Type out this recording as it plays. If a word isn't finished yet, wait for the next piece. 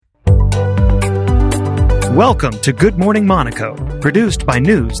Welcome to Good Morning Monaco, produced by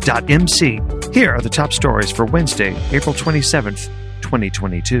News.mc. Here are the top stories for Wednesday, April 27th,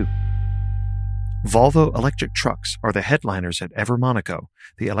 2022. Volvo electric trucks are the headliners at Ever Monaco,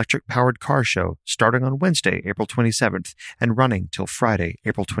 the electric-powered car show starting on Wednesday, April 27th, and running till Friday,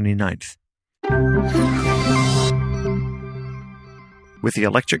 April 29th. With the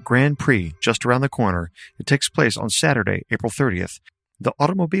electric Grand Prix just around the corner, it takes place on Saturday, April 30th. The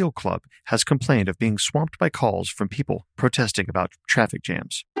Automobile Club has complained of being swamped by calls from people protesting about traffic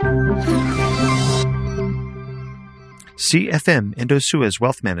jams. CFM Indosuez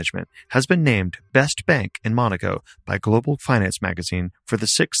Wealth Management has been named Best Bank in Monaco by Global Finance magazine for the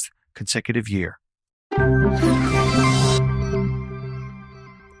 6th consecutive year.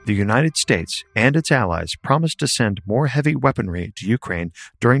 The United States and its allies promised to send more heavy weaponry to Ukraine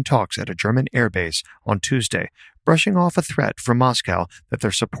during talks at a German airbase on Tuesday, brushing off a threat from Moscow that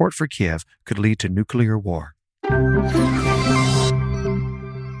their support for Kiev could lead to nuclear war.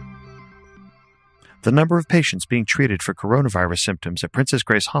 The number of patients being treated for coronavirus symptoms at Princess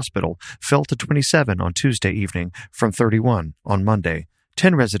Grace Hospital fell to 27 on Tuesday evening from 31 on Monday.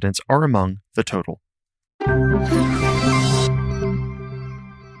 10 residents are among the total.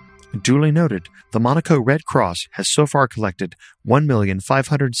 Duly noted, the Monaco Red Cross has so far collected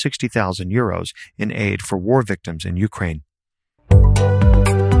 €1,560,000 in aid for war victims in Ukraine.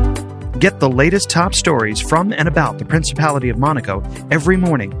 Get the latest top stories from and about the Principality of Monaco every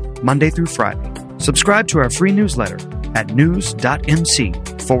morning, Monday through Friday. Subscribe to our free newsletter at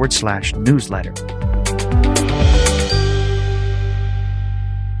news.mc/newsletter.